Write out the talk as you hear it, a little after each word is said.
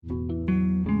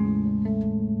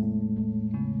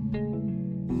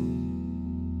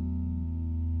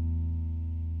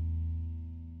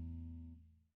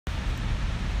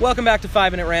Welcome back to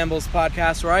 5 Minute Rambles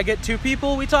podcast, where I get two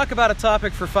people, we talk about a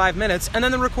topic for 5 minutes, and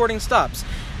then the recording stops,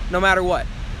 no matter what.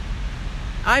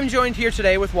 I'm joined here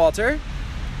today with Walter.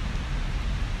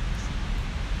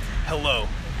 Hello.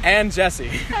 And Jesse.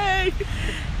 Hey!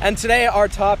 And today our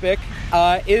topic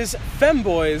is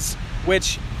femboys,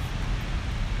 which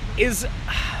is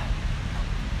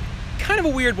kind of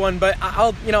a weird one, but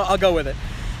I'll go with it.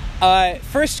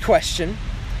 First question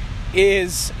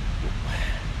is,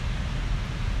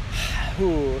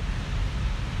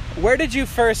 where did you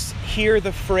first hear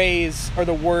the phrase or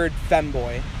the word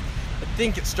femboy? I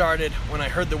think it started when I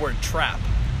heard the word trap.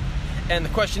 And the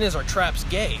question is, are traps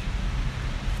gay?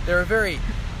 They're a very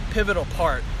pivotal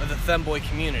part of the femboy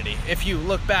community. If you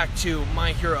look back to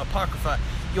My Hero Apocrypha,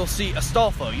 you'll see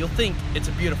Astolfo. You'll think it's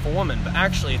a beautiful woman, but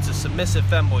actually it's a submissive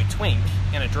femboy twink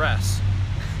in a dress.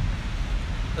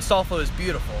 Astolfo is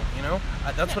beautiful, you know?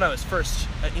 That's when I was first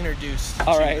introduced to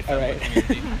the femboy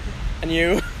community. And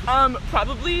you?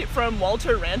 Probably from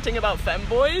Walter ranting about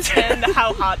femboys and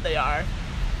how hot they are.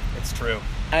 It's true.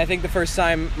 And I think the first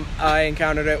time I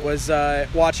encountered it was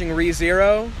watching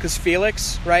ReZero, because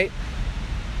Felix, right?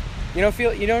 You know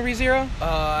ReZero?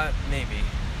 Maybe.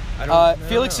 I don't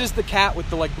Felix know. is the cat with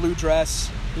the blue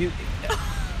dress.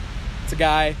 It's a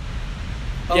guy.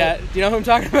 Oh. Yeah, do you know who I'm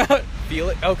talking about?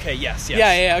 Felix? Okay, yes.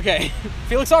 Yeah, okay.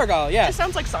 Felix Argyle, yeah. It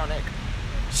sounds like Sonic.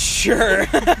 Sure.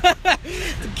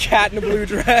 The cat in a blue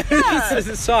dress. Yeah. This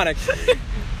is Sonic.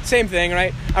 Same thing,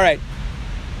 right? All right.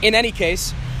 In any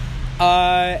case,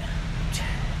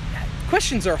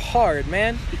 questions are hard,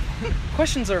 man.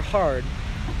 Questions are hard.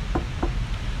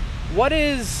 What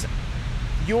is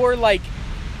your,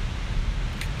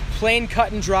 plain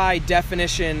cut and dry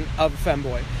definition of a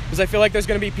femboy? Because I feel like there's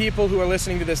going to be people who are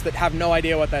listening to this that have no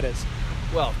idea what that is.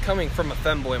 Well, coming from a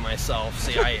femboy myself,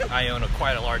 see, I own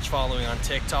quite a large following on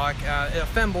TikTok. A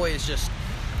femboy is just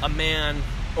a man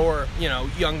or,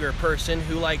 younger person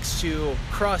who likes to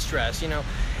cross-dress,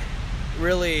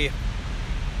 really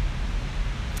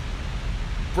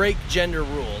break gender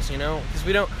rules,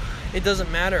 because it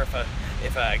doesn't matter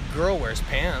if a girl wears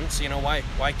pants,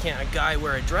 why can't a guy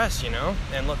wear a dress,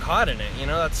 and look hot in it,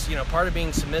 that's, part of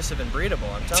being submissive and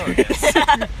breedable, I'm telling you.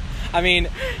 I mean,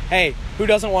 hey, who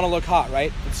doesn't want to look hot,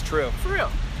 right? It's true. For real.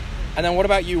 And then what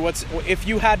about you? If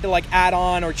you had to add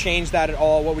on or change that at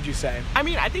all, what would you say? I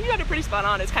mean, I think you got it pretty spot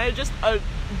on. It's kind of just a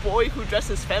boy who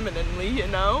dresses femininely,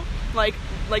 Like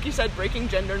you said, breaking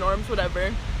gender norms,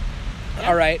 whatever. Yeah.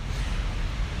 All right.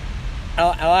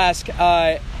 I'll ask,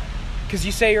 because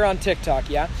you say you're on TikTok,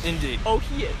 yeah? Indeed. Oh,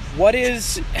 he is. What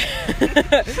is,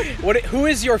 who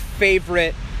is your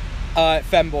favorite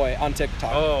femboy on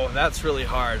TikTok? Oh, that's really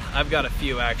hard. I've got a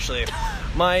few, actually.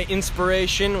 My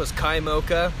inspiration was Kai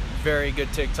Mocha, very good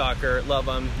TikToker, love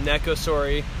him.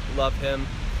 Nekosori, love him.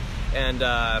 And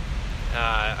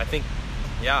I think,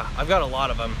 I've got a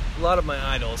lot of them. A lot of my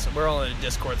idols. We're all in a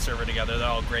Discord server together. They're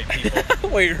all great people.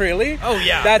 Wait, really? Oh,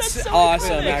 yeah. That's so awesome,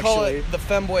 cool. They call actually. it the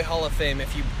Femboy Hall of Fame.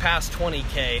 If you pass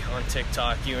 20K on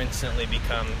TikTok, you instantly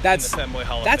become in the Femboy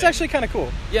Hall of Fame. That's actually kind of cool.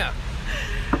 Yeah.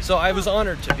 So I was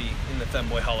honored to be in the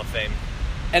Femboy Hall of Fame.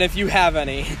 And if you have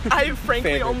any I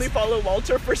frankly favorites. only follow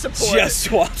Walter for support.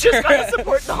 Just Walter. Just gotta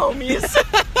support the homies.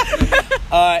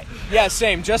 Yeah,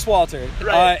 same. Just Walter.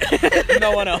 Right.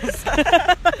 No one else.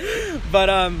 But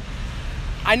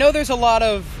I know there's a lot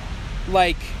of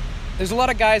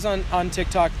guys on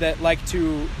TikTok that like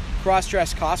to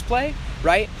cross-dress cosplay,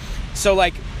 right? So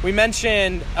we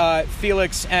mentioned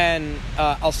Felix and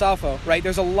Astolfo, right?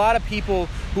 There's a lot of people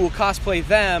who will cosplay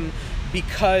them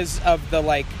because of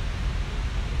the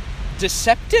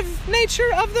deceptive nature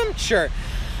of them. Sure.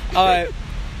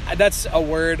 That's a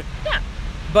word. Yeah.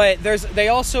 But they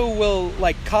also will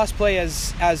cosplay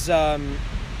as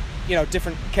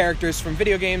different characters from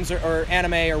video games or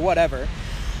anime or whatever,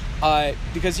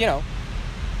 because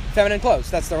feminine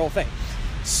clothes, that's their whole thing.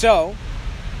 So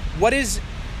what is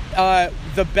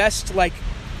the best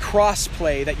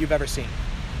crossplay that you've ever seen?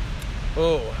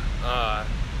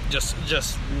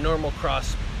 Just normal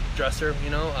cross dresser,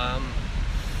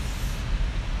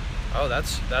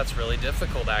 that's really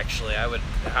difficult, actually. I would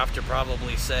have to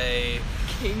probably say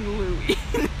King Louis.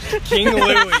 King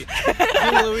Louis.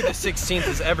 King Louis the 16th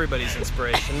is everybody's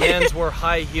inspiration. Mans wore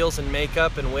high heels and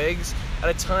makeup and wigs at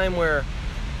a time where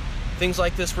things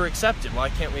like this were accepted. Why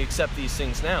can't we accept these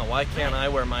things now? Why can't I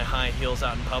wear my high heels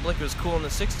out in public? It was cool in the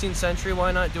 16th century.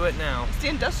 Why not do it now? It's the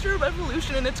Industrial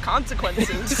Revolution and its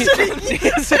consequences.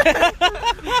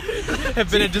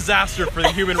 Have been a disaster for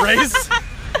the human race.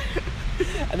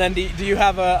 And then do you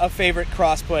have a favorite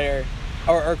crossplayer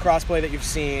or crossplay that you've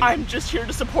seen? I'm just here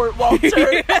to support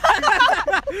Walter.